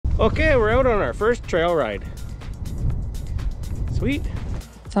Okay, we're out on our first trail ride. Sweet.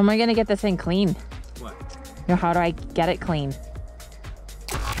 So am I gonna get this thing clean? What? You know, how do I get it clean?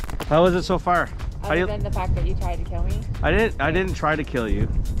 How was it so far? Other than the fact that you tried to kill me? I didn't try to kill you.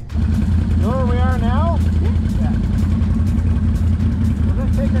 You know where we are now? Yeah. We're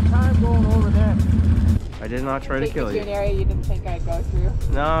gonna take our time going over there. I did not try to kill you. Take me to an area you didn't think I'd go through?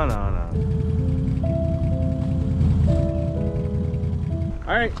 No, no, no.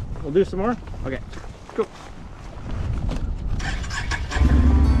 All right, we'll do some more. Okay, go.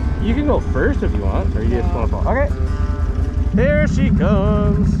 You can go first if you want, or you just want to fall. Okay. There she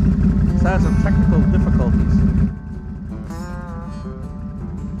comes. Just had some technical difficulties.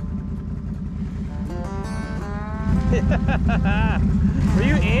 Were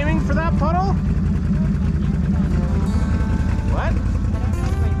you aiming for that puddle? What?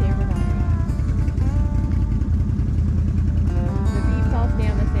 The beeps all stay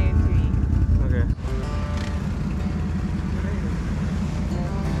on the same tree. Okay.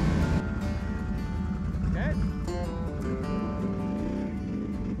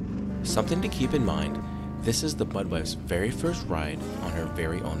 Something to keep in mind, this is the Mudwife's very first ride on her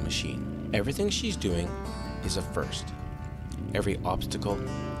very own machine. Everything she's doing is a first. Every obstacle,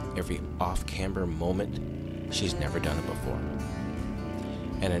 every off-camber moment, she's never done it before.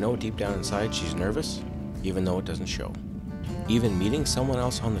 And I know deep down inside she's nervous, even though it doesn't show. Even meeting someone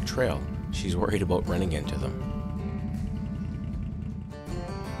else on the trail, she's worried about running into them.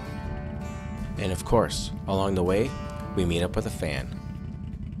 And of course, along the way, we meet up with a fan.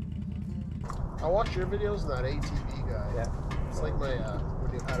 I watched your videos of that ATV guy. Yeah. It's like my,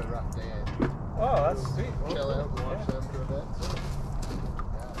 when you've had a rough day. Oh, that's sweet. Chill out and watch them for a bit.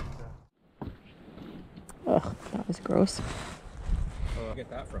 Ugh, that was gross. Where'd you get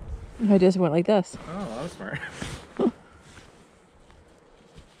that from? I just went like this. Oh, that was smart.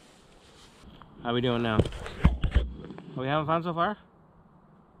 How we doing now? Are we having fun so far?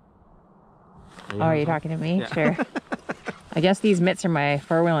 Are you talking to me? Yeah. Sure. I guess these mitts are my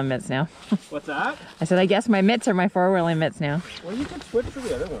four-wheeling mitts now. What's that? I said, I guess my mitts are my four-wheeling mitts now. Well, you could switch to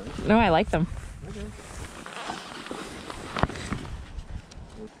the other one. No, I like them. Okay.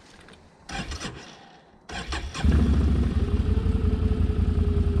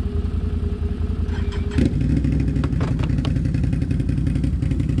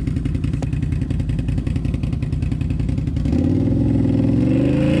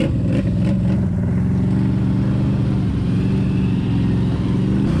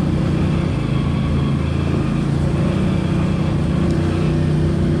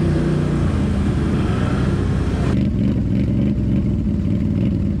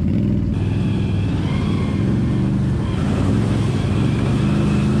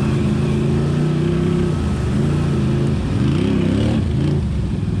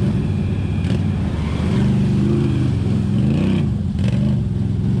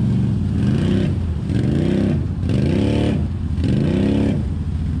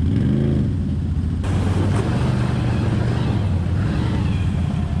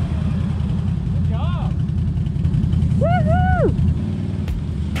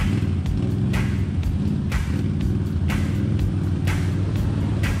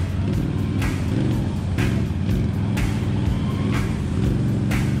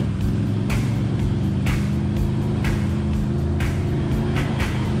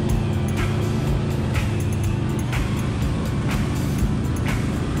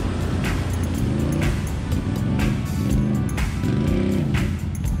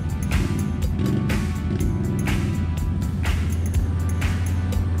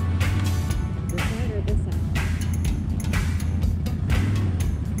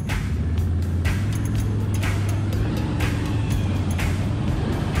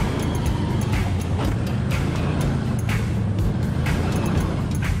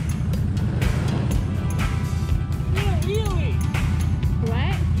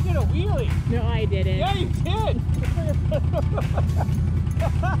 No, I didn't. Yeah, you did.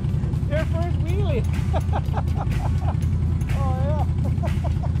 Your first wheelie. Oh yeah.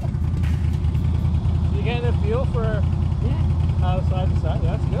 You getting a feel for how side to side?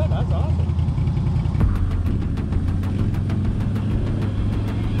 That's good. That's awesome.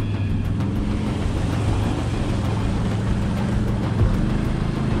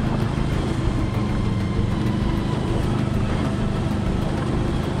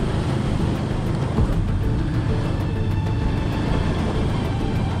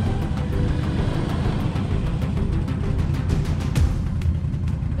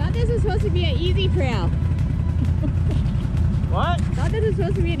 Supposed to be an easy trail. What? Thought this was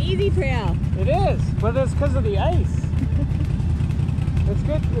supposed to be an easy trail. It is, but it's because of the ice. It's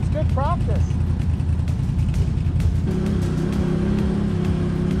good practice.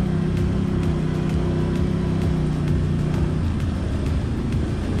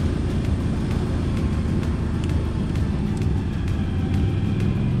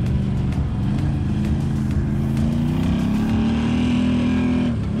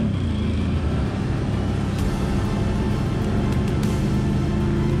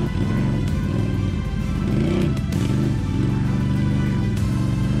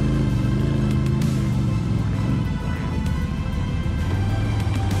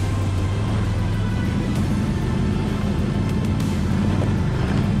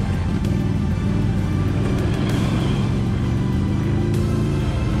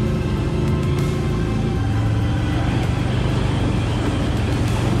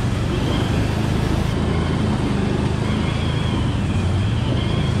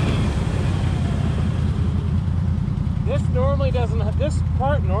 This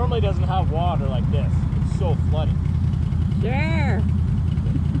part normally doesn't have water like this. It's so flooded. Sure.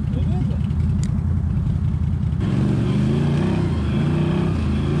 It isn't.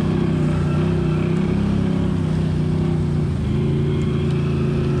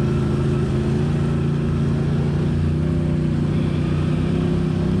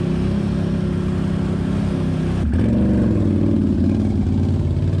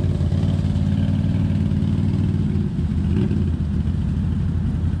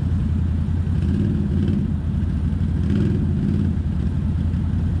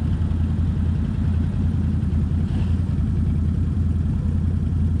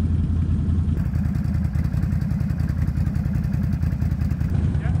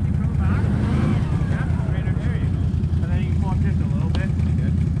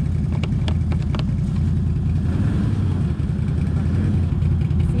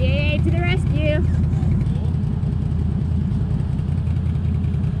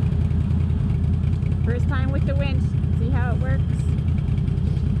 First time with the winch. See how it works?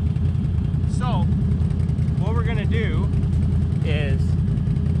 So, what we're gonna do is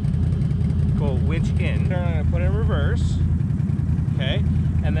go winch in. I'm gonna put it in reverse, okay?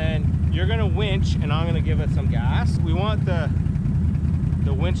 And then you're gonna winch and I'm gonna give it some gas. We want the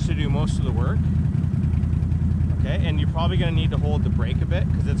winch to do most of the work, okay? And you're probably gonna need to hold the brake a bit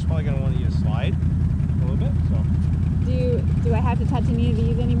because it's probably gonna want you to slide a little bit, so. Do I have to touch any of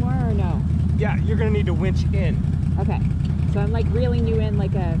these anymore or no? Yeah, you're gonna need to winch in. Okay, so I'm like reeling you in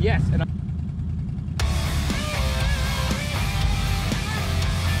like a... Yes, and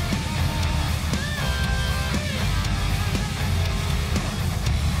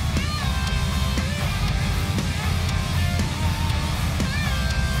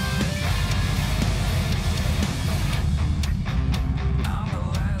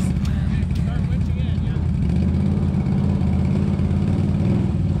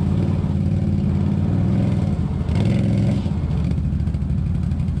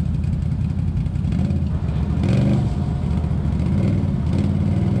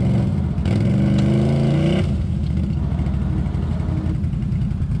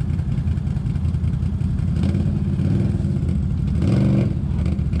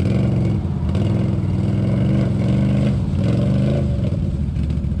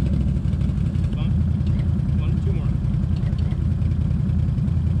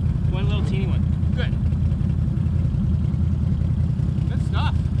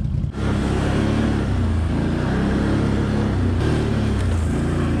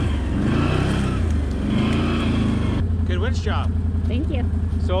job. Thank you.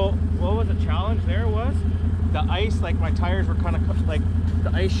 So what was the challenge there was the ice, like my tires were kind of like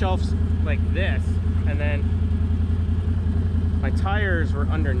the ice shelves like this, and then my tires were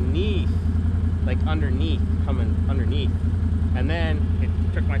underneath, like coming underneath, and then it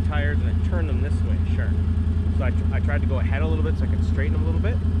took my tires and it turned them this way, sure. So I tried to go ahead a little bit so I could straighten them a little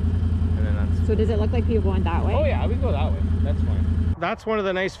bit, and then that's... So does it look like people going that way? Oh yeah, we go that way, that's fine. That's one of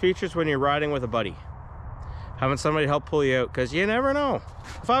the nice features when you're riding with a buddy. Having somebody help pull you out, because you never know.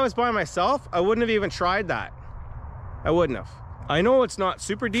 If I was by myself, I wouldn't have even tried that. I wouldn't have. I know it's not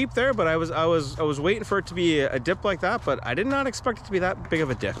super deep there, but I was waiting for it to be a dip like that, but I did not expect it to be that big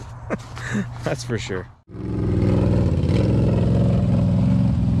of a dip. That's for sure.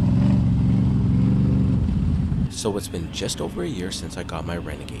 So it's been just over a year since I got my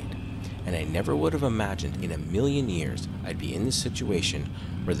Renegade, and I never would have imagined in a million years I'd be in this situation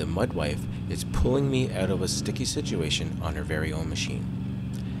where the mudwife is pulling me out of a sticky situation on her very own machine.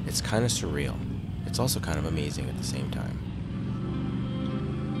 It's kind of surreal. It's also kind of amazing at the same time.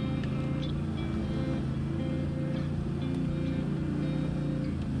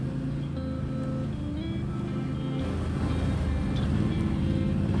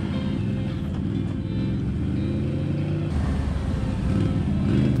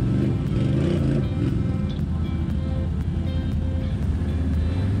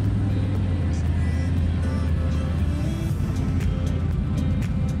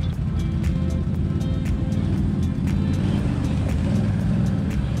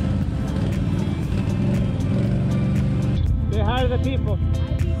 Say hi to the people.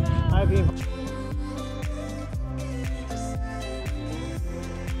 Hi, people.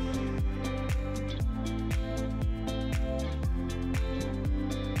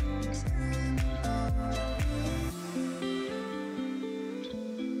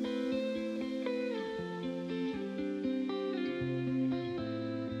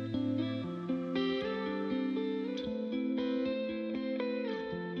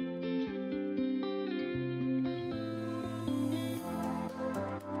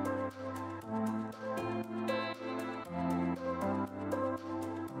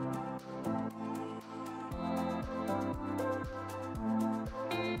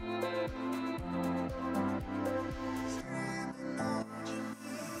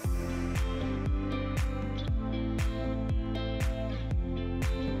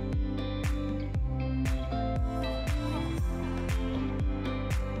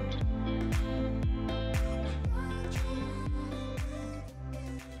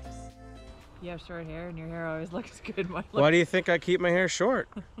 You have short hair and your hair always looks good. Why do you think I keep my hair short?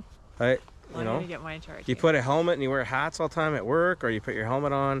 You know, to get mine short. you put a helmet and you wear hats all the time at work, or you put your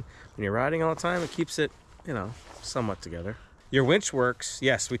helmet on when you're riding all the time, it keeps it, you know, somewhat together. Your winch works.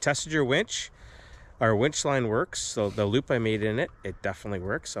 Yes, we tested your winch. Our winch line works, so the loop I made in it, it definitely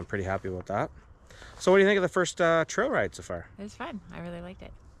works. I'm pretty happy with that. So what do you think of the first trail ride so far? It was fun. I really liked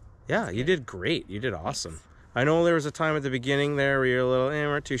it. Yeah, you did great. You did awesome. Thanks. I know there was a time at the beginning there where you're a little,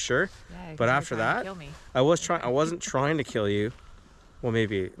 weren't too sure. Yeah, but after that, I wasn't trying to kill you. Well,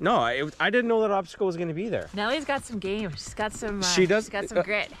 maybe. No, I didn't know that obstacle was going to be there. Nellie's got some game. She's got some. She does. She's got some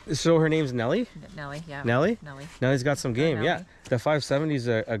grit. So her name's Nellie? Nellie, yeah. Nellie? Nellie. Nellie's got some game, yeah. The 570 is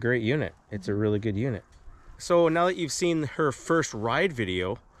a great unit. It's a really good unit. So now that you've seen her first ride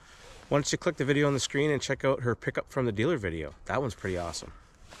video, why don't you click the video on the screen and check out her pickup from the dealer video. That one's pretty awesome.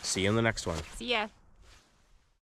 See you in the next one. See ya.